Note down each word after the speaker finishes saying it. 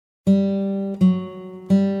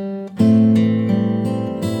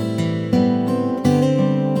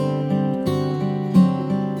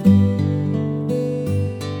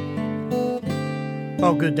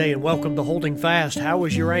good day and welcome to Holding Fast. How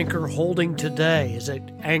is your anchor holding today? Is it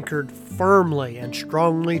anchored firmly and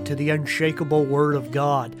strongly to the unshakable Word of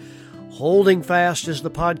God? Holding Fast is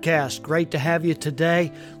the podcast. Great to have you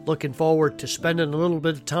today. Looking forward to spending a little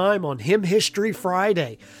bit of time on Hymn History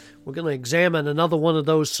Friday. We're going to examine another one of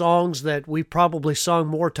those songs that we probably sung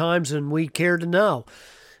more times than we care to know.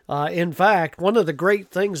 In fact, one of the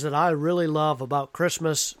great things that I really love about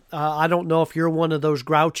Christmas, I don't know if you're one of those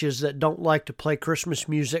grouches that don't like to play Christmas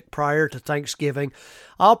music prior to Thanksgiving.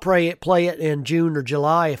 I'll play it in June or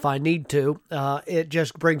July if I need to. It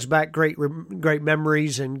just brings back great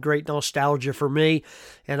memories and great nostalgia for me,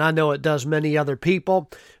 and I know it does many other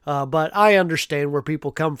people. But I understand where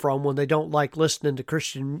people come from when they don't like listening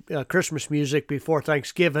to Christmas music before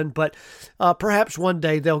Thanksgiving. But perhaps one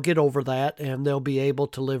day they'll get over that and they'll be able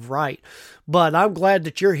to live right. But I'm glad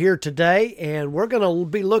that you're here today, and we're going to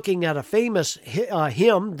be looking at a famous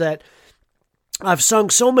hymn that I've sung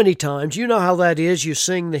so many times. You know how that is. You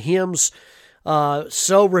sing the hymns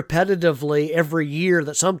so repetitively every year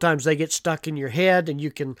that sometimes they get stuck in your head, and you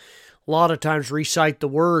can a lot of times recite the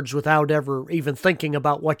words without ever even thinking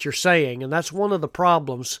about what you're saying. And that's one of the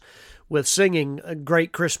problems with singing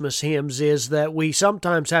great Christmas hymns, is that we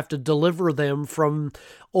sometimes have to deliver them from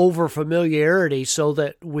over familiarity so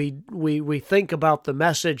that we think about the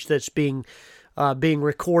message that's being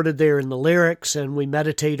recorded there in the lyrics, and we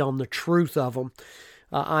meditate on the truth of them.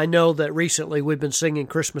 I know that recently we've been singing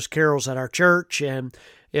Christmas carols at our church, and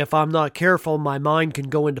if I'm not careful, my mind can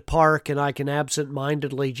go into park, and I can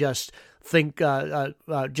absent-mindedly just think,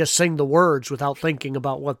 just sing the words without thinking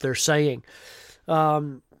about what they're saying.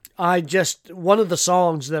 One of the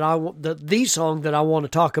songs the song that I want to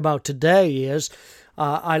talk about today is,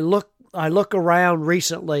 I look around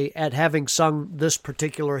recently at having sung this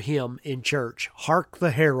particular hymn in church, Hark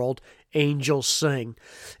the Herald Angels Sing.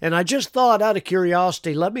 And I just thought, out of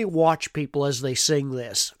curiosity, let me watch people as they sing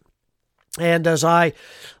this. And as I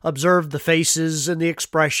observe the faces and the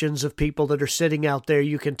expressions of people that are sitting out there,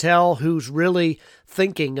 you can tell who's really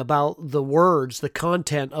thinking about the words, the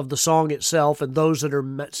content of the song itself, and those that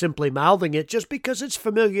are simply mouthing it just because it's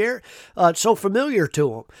so familiar to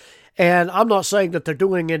them. And I'm not saying that they're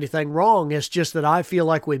doing anything wrong. It's just that I feel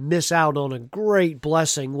like we miss out on a great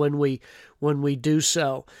blessing when we do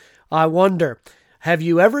so. I wonder, have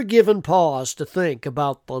you ever given pause to think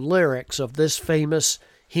about the lyrics of this famous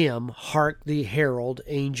hymn, Hark the Herald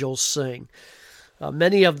Angels Sing?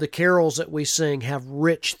 Many of the carols that we sing have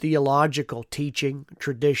rich theological teaching,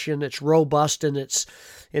 tradition. It's robust in its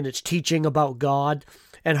teaching about God.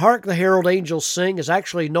 And Hark the Herald Angels Sing is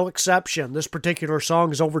actually no exception. This particular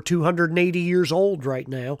song is over 280 years old right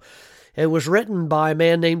now. It was written by a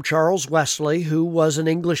man named Charles Wesley, who was an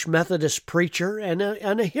English Methodist preacher and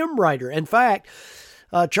a hymn writer. In fact,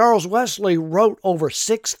 Charles Wesley wrote over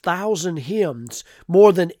 6,000 hymns,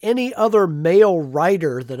 more than any other male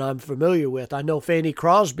writer that I'm familiar with. I know Fanny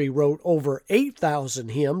Crosby wrote over 8,000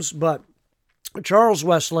 hymns, but Charles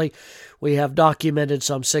Wesley, we have documented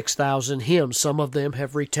some 6,000 hymns. Some of them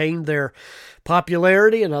have retained their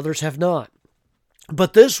popularity and others have not.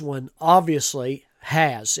 But this one obviously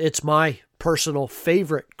has. It's my personal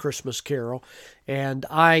favorite Christmas carol, and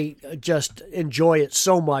I just enjoy it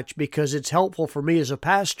so much because it's helpful for me as a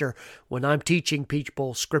pastor when I'm teaching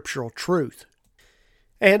people scriptural truth.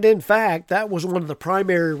 And in fact, that was one of the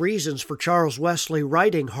primary reasons for Charles Wesley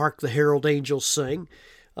writing Hark the Herald Angels Sing.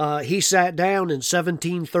 He sat down in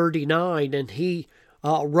 1739 and he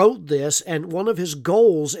wrote this, and one of his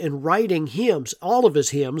goals in writing hymns, all of his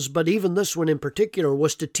hymns, but even this one in particular,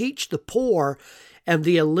 was to teach the poor and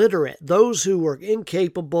the illiterate, those who were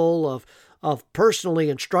incapable of personally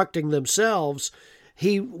instructing themselves.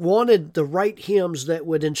 He wanted to write hymns that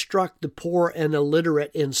would instruct the poor and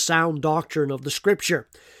illiterate in sound doctrine of the Scripture.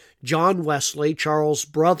 John Wesley, Charles'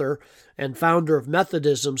 brother and founder of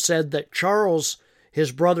Methodism, said that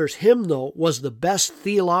his brother's hymnal was the best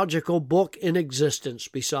theological book in existence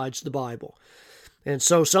besides the Bible. And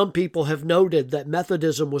so some people have noted that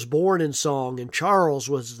Methodism was born in song, and Charles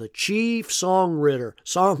was the chief songwriter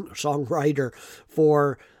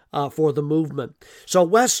for the movement. So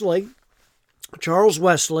Charles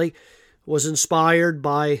Wesley was inspired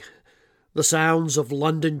by the sounds of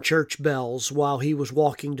London church bells while he was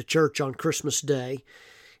walking to church on Christmas Day,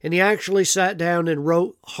 and he actually sat down and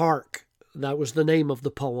wrote Hark. That was the name of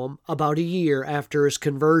the poem, about a year after his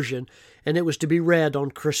conversion, and it was to be read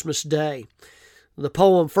on Christmas Day. The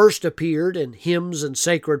poem first appeared in Hymns and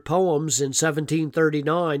Sacred Poems in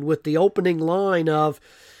 1739 with the opening line of,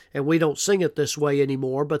 and we don't sing it this way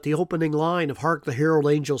anymore, but the opening line of Hark the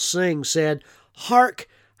Herald Angels Sing said, "Hark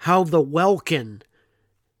how the welkin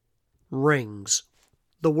rings."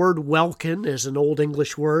 The word welkin is an Old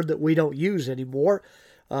English word that we don't use anymore.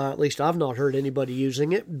 At least I've not heard anybody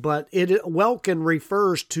using it. But welkin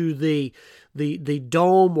refers to the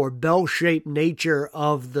dome or bell-shaped nature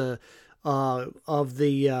of the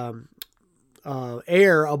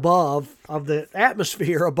air above, of the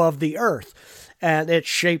atmosphere above the earth. And it's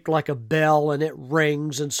shaped like a bell, and it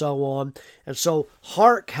rings and so on. And so,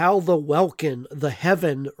 hark how the welkin, the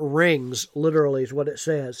heaven rings, literally is what it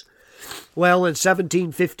says. Well, in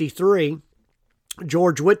 1753,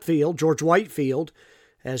 George Whitefield,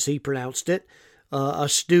 as he pronounced it, a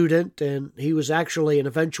student, and he was actually an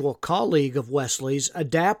eventual colleague of Wesley's,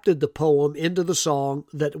 adapted the poem into the song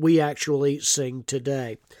that we actually sing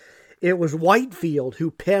today. It was Whitefield who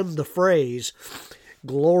penned the phrase,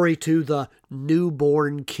 "Glory to the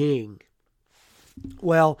newborn King."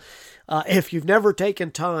 Well, if you've never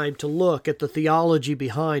taken time to look at the theology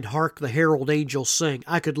behind Hark the Herald Angels Sing,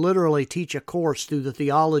 I could literally teach a course through the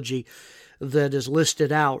theology that is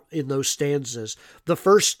listed out in those stanzas. The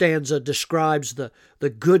first stanza describes the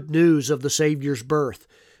good news of the Savior's birth.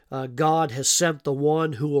 God has sent the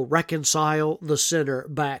one who will reconcile the sinner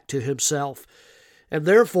back to himself. And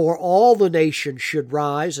therefore all the nations should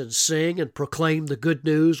rise and sing and proclaim the good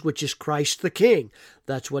news, which is Christ the King.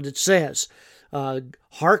 That's what it says.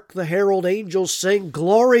 Hark the herald angels sing,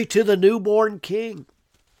 glory to the newborn King.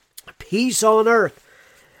 Peace on earth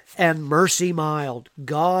and mercy mild,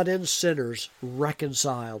 God and sinners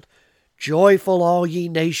reconciled. Joyful all ye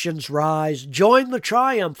nations rise, join the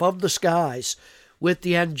triumph of the skies. With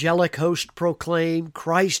the angelic host proclaim,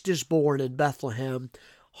 Christ is born in Bethlehem.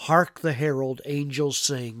 Hark the herald angels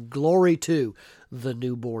sing, glory to the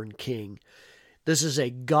newborn King. This is a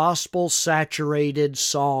gospel-saturated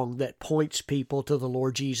song that points people to the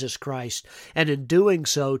Lord Jesus Christ, and in doing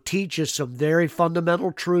so teaches some very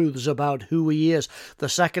fundamental truths about who He is. The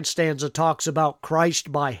second stanza talks about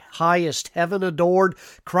Christ by highest heaven adored,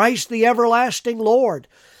 Christ the everlasting Lord.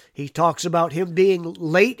 He talks about Him being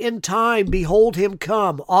late in time, behold Him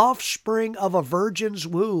come, offspring of a virgin's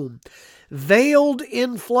womb, veiled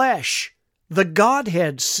in flesh, the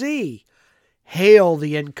Godhead see. Hail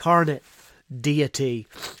the incarnate Deity,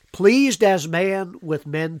 pleased as man with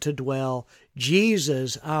men to dwell,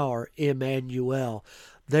 Jesus our Emmanuel.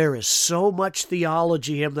 There is so much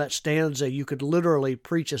theology in that stanza, you could literally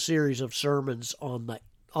preach a series of sermons on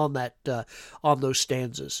those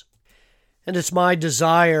stanzas. And it's my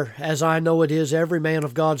desire, as I know it is every man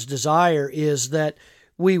of God's desire, is that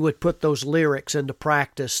we would put those lyrics into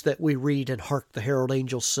practice that we read and Hark the Herald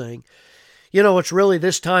Angels Sing. You know, it's really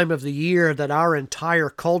this time of the year that our entire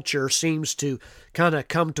culture seems to kind of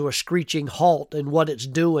come to a screeching halt in what it's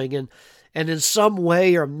doing, and in some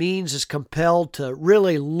way or means is compelled to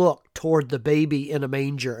really look toward the baby in a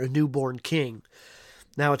manger, a newborn King.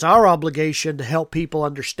 Now, it's our obligation to help people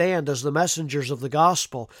understand as the messengers of the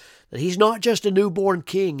gospel that He's not just a newborn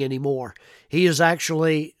King anymore. He is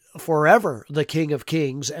actually forever the King of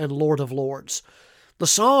Kings and Lord of Lords. The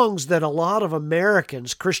songs that a lot of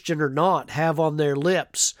Americans, Christian or not, have on their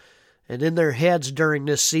lips and in their heads during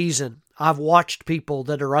this season, I've watched people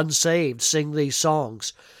that are unsaved sing these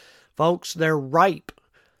songs. Folks, they're ripe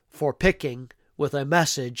for picking with a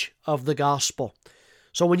message of the gospel.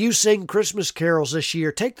 So when you sing Christmas carols this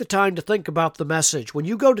year, take the time to think about the message. When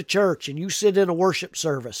you go to church and you sit in a worship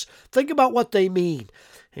service, think about what they mean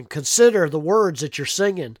and consider the words that you're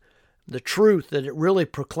singing, the truth that it really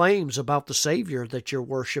proclaims about the Savior that you're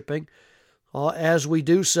worshiping. As we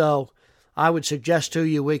do so, I would suggest to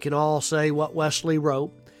you we can all say what Wesley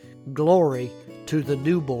wrote, glory to the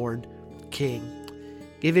newborn King.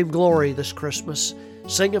 Give Him glory this Christmas.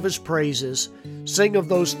 Sing of His praises. Sing of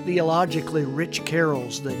those theologically rich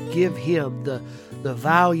carols that give Him the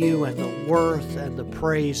value and the worth and the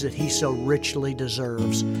praise that He so richly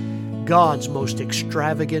deserves. God's most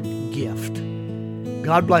extravagant gift.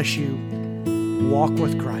 God bless you. Walk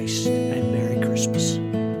with Christ, and Merry Christmas.